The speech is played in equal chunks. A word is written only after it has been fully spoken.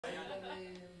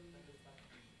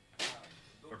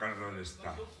tocar dónde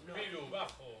está. Piru,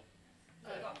 bajo.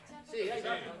 Sí, hay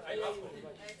bajo.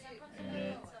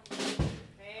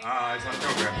 Ah, esa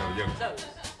tengo que hacer yo.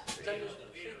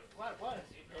 ¿Cuál?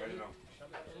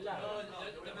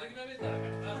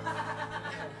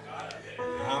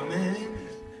 How many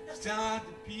stars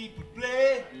do people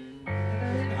play?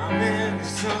 How many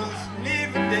songs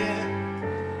live and dead?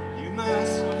 You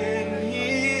must get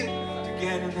here to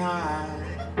getting high.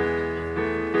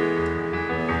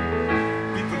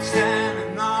 People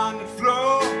standing on the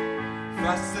floor,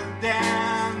 faster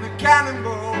than the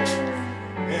cannonball.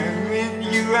 And when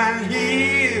you are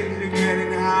here to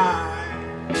getting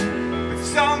high, but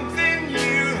something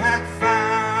you had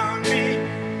found me.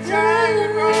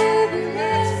 Time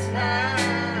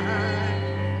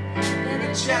and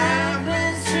a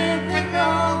champion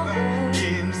supernova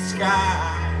in the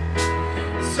sky.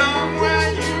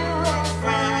 Somewhere you will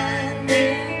find me.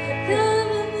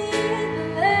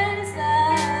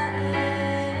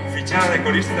 Fichada de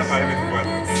corista para M4.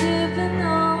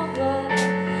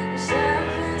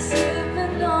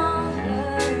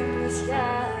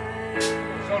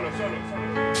 Solo.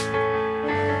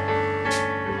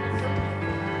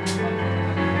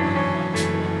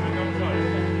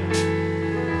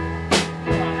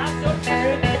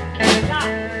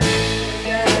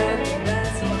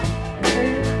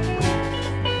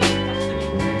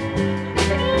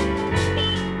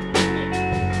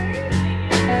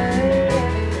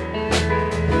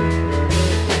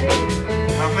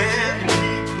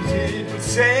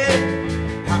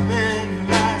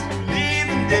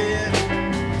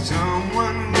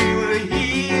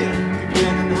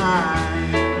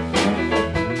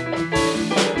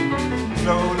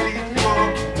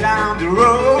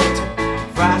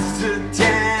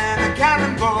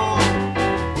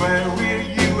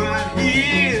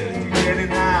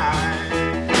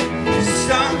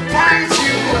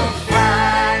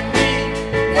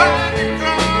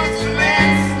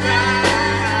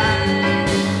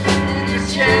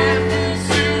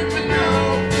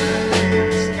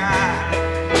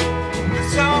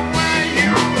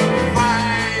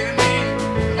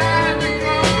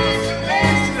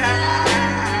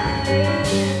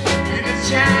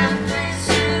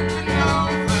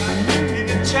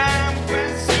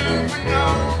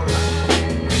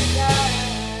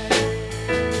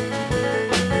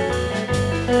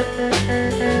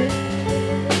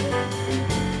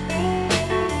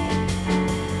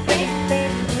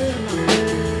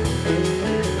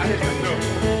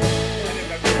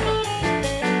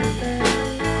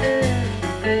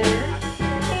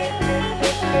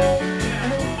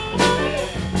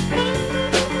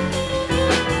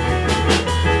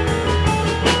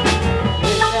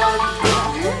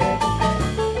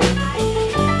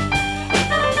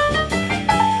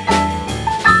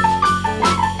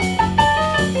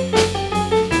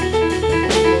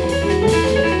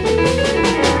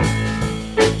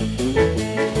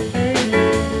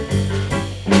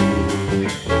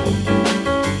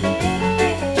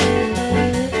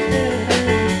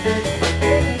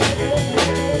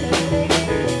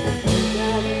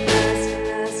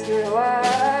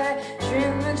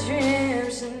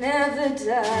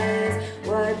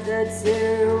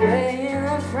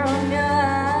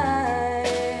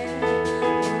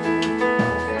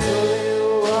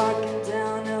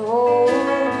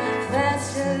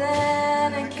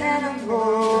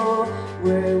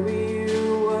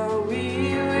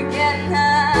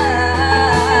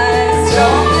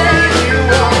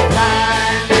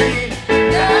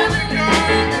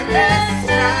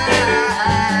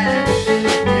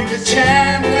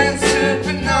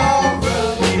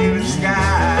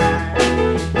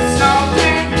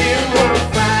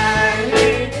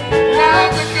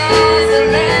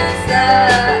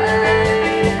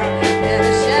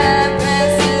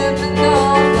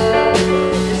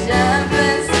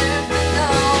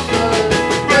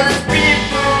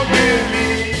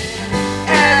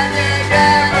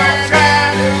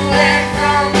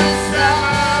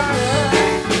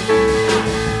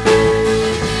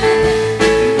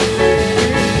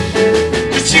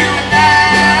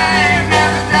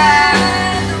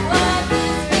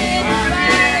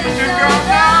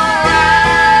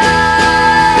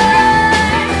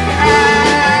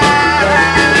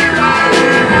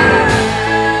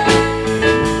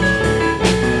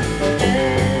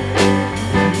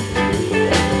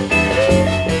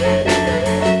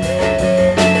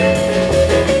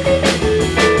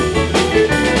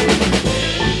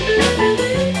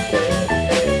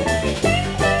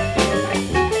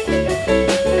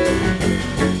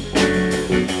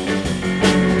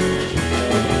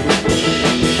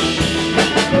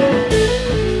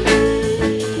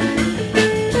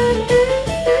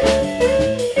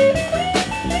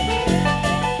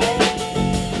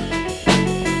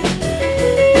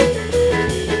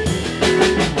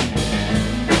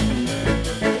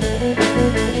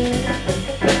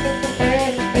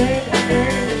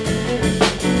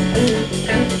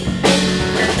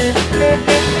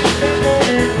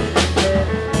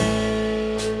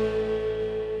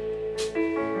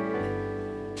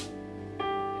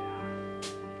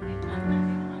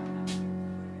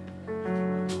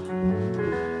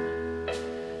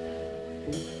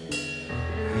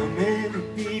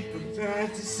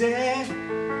 just to say,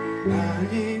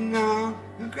 lying on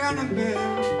a grand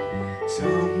bell.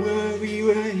 Somewhere we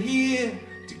were here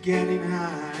to getting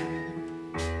high.